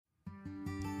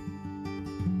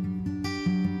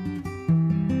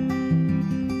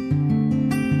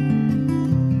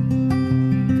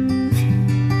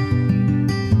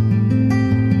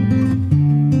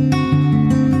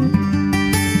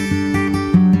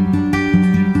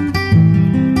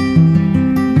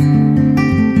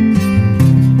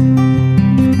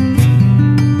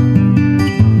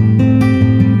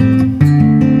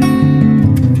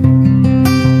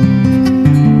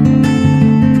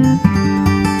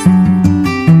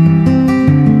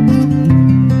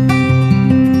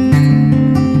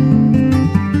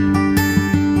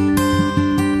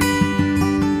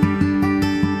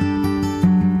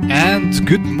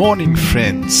Good morning,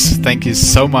 friends. Thank you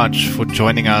so much for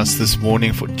joining us this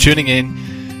morning, for tuning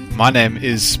in. My name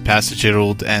is Pastor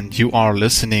Gerald, and you are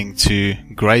listening to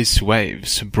Grace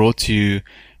Waves, brought to you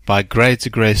by Greater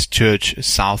Grace Church,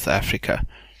 South Africa.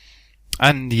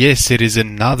 And yes, it is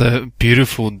another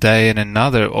beautiful day and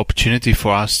another opportunity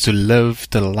for us to live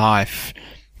the life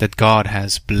that God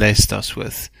has blessed us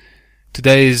with.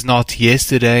 Today is not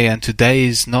yesterday, and today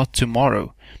is not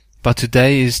tomorrow. But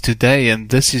today is today,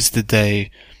 and this is the day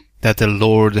that the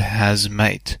Lord has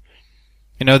made.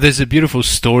 You know, there's a beautiful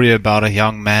story about a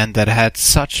young man that had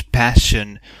such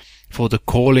passion for the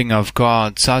calling of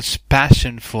God, such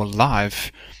passion for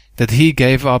life, that he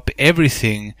gave up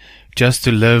everything just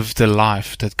to live the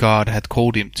life that God had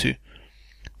called him to.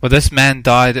 Well, this man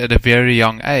died at a very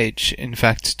young age, in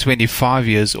fact 25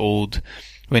 years old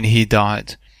when he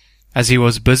died, as he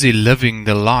was busy living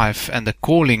the life and the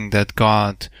calling that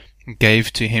God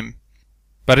gave to him.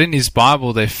 But in his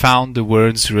Bible they found the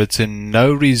words written,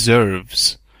 no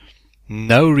reserves,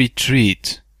 no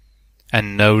retreat,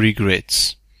 and no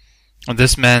regrets. And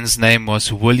this man's name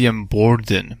was William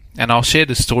Borden, and I'll share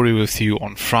the story with you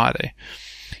on Friday.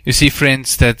 You see,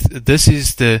 friends, that this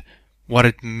is what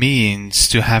it means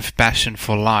to have passion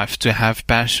for life, to have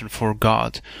passion for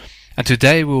God. And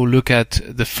today we'll look at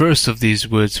the first of these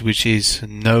words, which is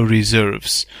no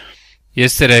reserves.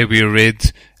 Yesterday we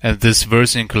read this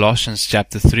verse in Colossians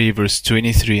chapter 3 verse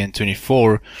 23 and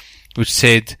 24, which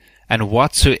said, and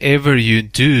whatsoever you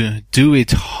do, do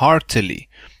it heartily,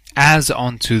 as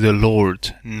unto the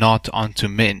Lord, not unto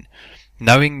men,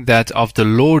 knowing that of the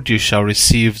Lord you shall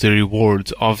receive the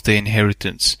reward of the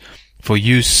inheritance, for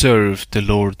you serve the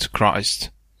Lord Christ.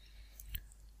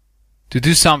 To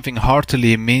do something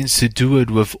heartily means to do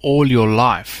it with all your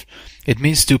life. It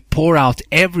means to pour out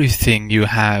everything you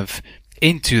have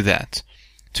into that,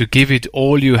 to give it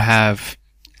all you have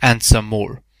and some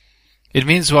more. It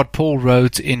means what Paul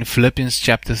wrote in Philippians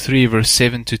chapter 3 verse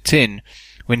 7 to 10,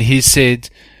 when he said,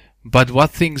 but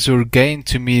what things were gain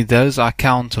to me, those I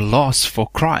count loss for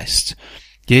Christ.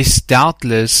 Yes,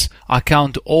 doubtless I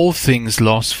count all things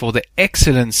lost for the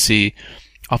excellency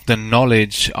of the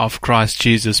knowledge of Christ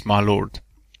Jesus my Lord,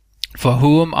 for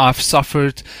whom I have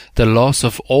suffered the loss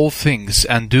of all things,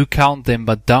 and do count them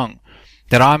but dung,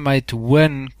 that I might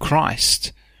win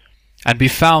Christ, and be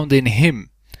found in him,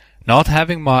 not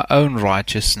having my own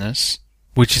righteousness,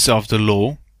 which is of the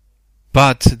law,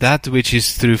 but that which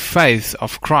is through faith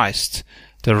of Christ,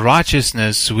 the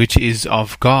righteousness which is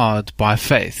of God by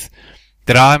faith,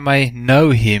 that I may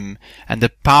know him, and the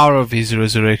power of his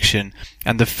resurrection,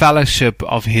 and the fellowship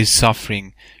of his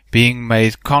suffering, being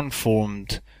made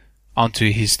conformed unto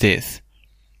his death.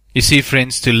 You see,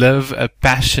 friends, to live a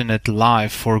passionate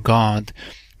life for God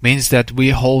means that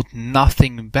we hold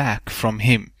nothing back from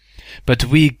him, but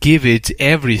we give it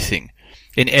everything.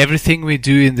 In everything we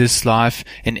do in this life,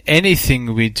 in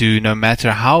anything we do, no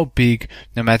matter how big,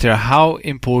 no matter how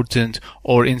important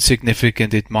or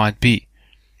insignificant it might be,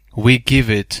 we give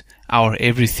it our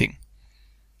everything.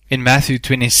 In Matthew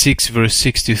 26 verse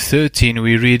 6 to 13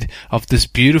 we read of this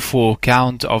beautiful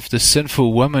account of the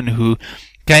sinful woman who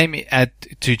came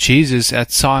to Jesus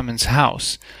at Simon's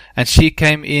house, and she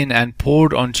came in and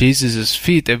poured on Jesus'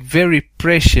 feet a very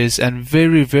precious and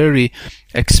very, very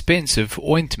expensive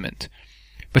ointment.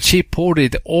 But she poured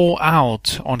it all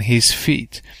out on his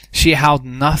feet. She held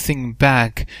nothing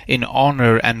back in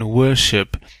honor and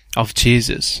worship of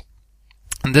Jesus.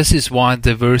 And this is why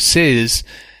the verse says,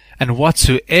 and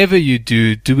whatsoever you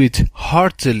do, do it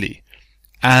heartily,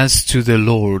 as to the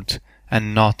Lord,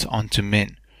 and not unto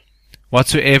men.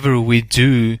 Whatsoever we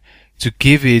do, to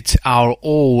give it our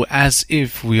all as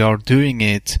if we are doing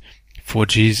it for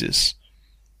Jesus.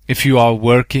 If you are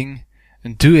working,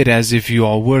 do it as if you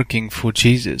are working for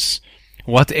Jesus.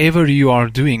 Whatever you are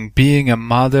doing, being a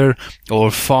mother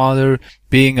or father,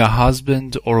 being a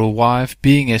husband or a wife,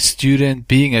 being a student,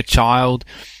 being a child,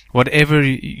 whatever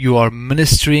you are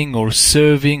ministering or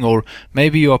serving, or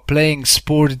maybe you are playing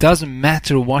sport, it doesn't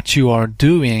matter what you are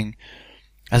doing,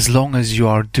 as long as you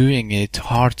are doing it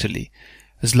heartily,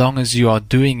 as long as you are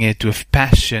doing it with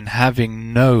passion,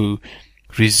 having no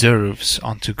reserves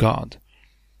unto God.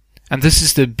 And this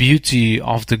is the beauty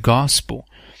of the gospel,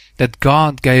 that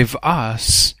God gave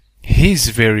us his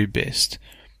very best.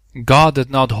 God did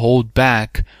not hold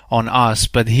back on us,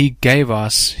 but he gave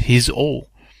us his all.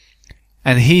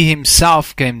 And he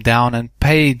himself came down and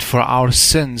paid for our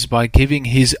sins by giving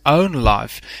his own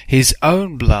life, his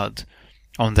own blood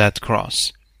on that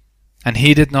cross. And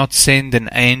he did not send an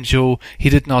angel, he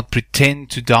did not pretend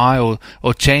to die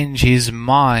or change his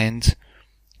mind.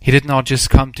 He did not just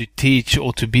come to teach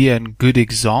or to be a good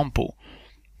example.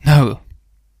 No,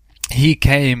 He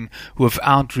came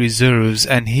without reserves,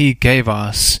 and He gave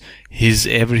us His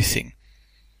everything.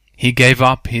 He gave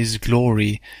up His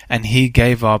glory, and He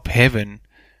gave up heaven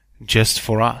just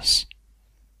for us.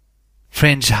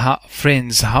 Friends,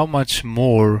 how much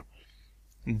more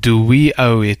do we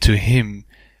owe it to Him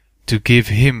to give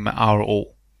Him our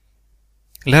all?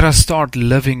 Let us start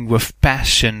living with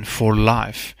passion for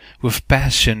life, with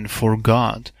passion for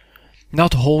God,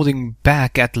 not holding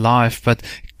back at life, but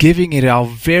giving it our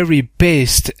very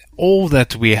best, all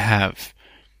that we have.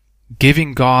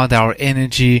 Giving God our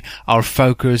energy, our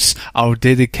focus, our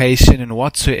dedication, and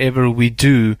whatsoever we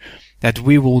do, that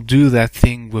we will do that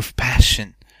thing with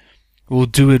passion. We'll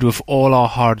do it with all our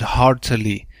heart,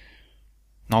 heartily,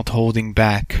 not holding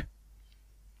back,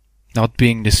 not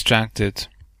being distracted,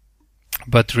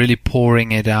 but really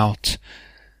pouring it out.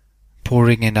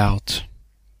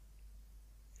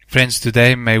 Friends,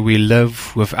 today may we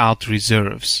live without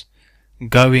reserves,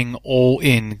 going all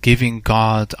in, giving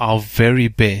God our very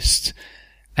best,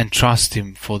 and trust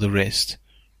Him for the rest.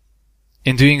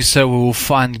 In doing so, we will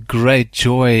find great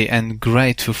joy and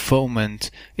great fulfillment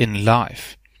in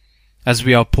life. As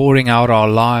we are pouring out our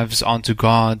lives onto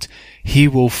God, He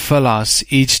will fill us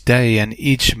each day and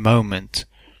each moment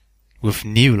with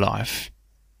new life,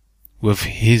 with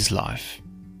His life.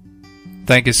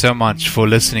 Thank you so much for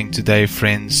listening today,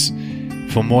 friends.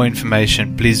 For more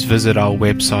information, please visit our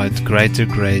website,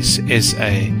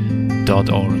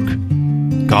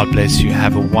 greatergracesa.org. God bless you.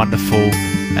 Have a wonderful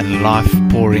and life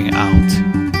pouring out